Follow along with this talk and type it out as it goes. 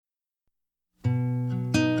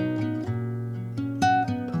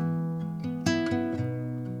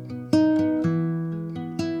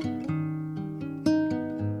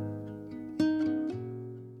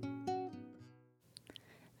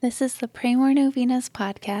This is the Pray More Novenas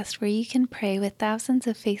podcast where you can pray with thousands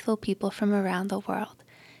of faithful people from around the world.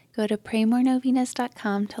 Go to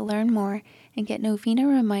praymorenovenas.com to learn more and get novena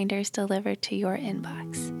reminders delivered to your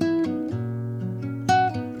inbox.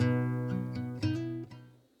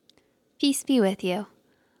 Peace be with you.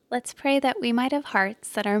 Let's pray that we might have hearts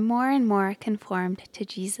that are more and more conformed to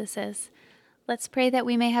Jesus's. Let's pray that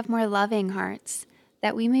we may have more loving hearts,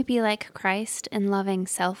 that we may be like Christ in loving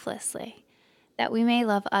selflessly, that we may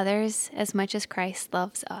love others as much as Christ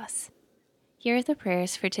loves us. Here are the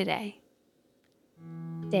prayers for today.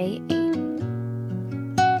 Day 8.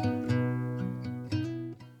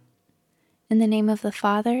 In the name of the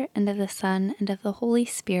Father, and of the Son, and of the Holy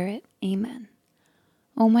Spirit. Amen.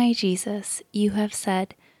 O my Jesus, you have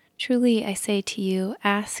said, "Truly I say to you,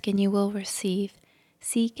 ask and you will receive,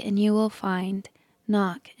 seek and you will find,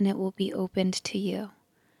 knock and it will be opened to you."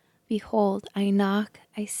 Behold, I knock,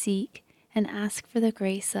 I seek, and ask for the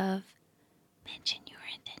grace of. Mention your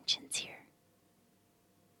intentions here.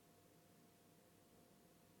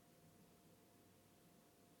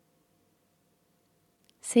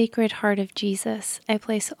 Sacred Heart of Jesus, I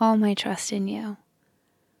place all my trust in you.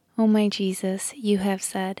 O my Jesus, you have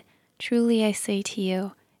said, "Truly I say to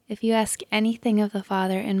you, if you ask anything of the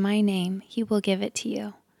Father in my name, he will give it to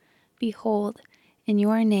you." Behold, in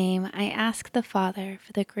your name I ask the Father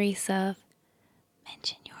for the grace of.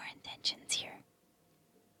 Mention your intentions here.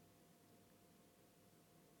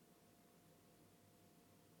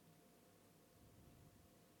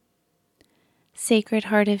 Sacred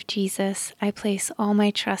Heart of Jesus, I place all my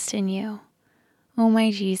trust in you. O my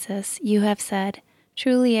Jesus, you have said,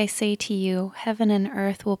 "Truly I say to you, heaven and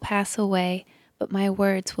earth will pass away, but my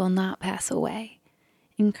words will not pass away."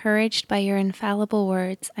 Encouraged by your infallible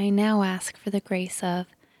words, I now ask for the grace of.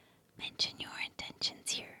 Mention your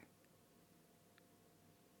intentions here.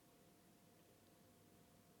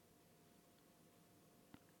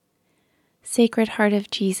 Sacred Heart of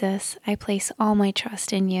Jesus, I place all my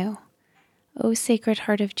trust in you. O Sacred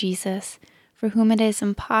Heart of Jesus, for whom it is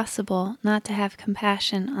impossible not to have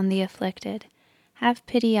compassion on the afflicted, have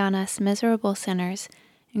pity on us miserable sinners,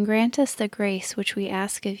 and grant us the grace which we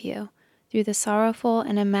ask of you, through the sorrowful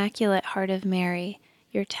and immaculate heart of Mary,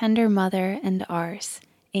 your tender mother and ours.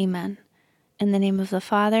 Amen. In the name of the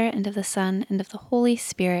Father, and of the Son, and of the Holy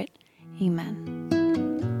Spirit. Amen.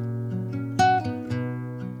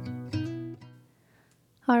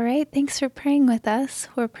 All right, thanks for praying with us.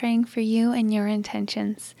 We're praying for you and your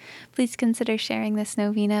intentions. Please consider sharing this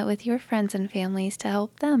novena with your friends and families to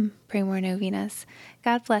help them pray more novenas.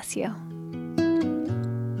 God bless you.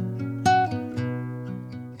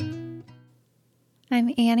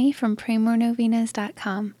 I'm Annie from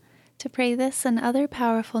praymorenovenas.com. To pray this and other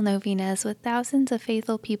powerful novenas with thousands of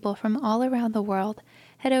faithful people from all around the world,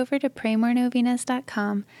 head over to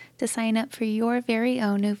praymorenovenas.com to sign up for your very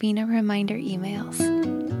own novena reminder emails.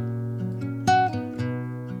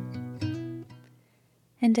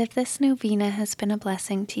 And if this novena has been a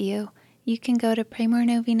blessing to you, you can go to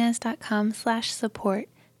praymorenovenas.com/support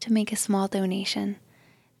to make a small donation.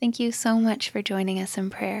 Thank you so much for joining us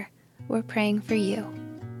in prayer. We're praying for you.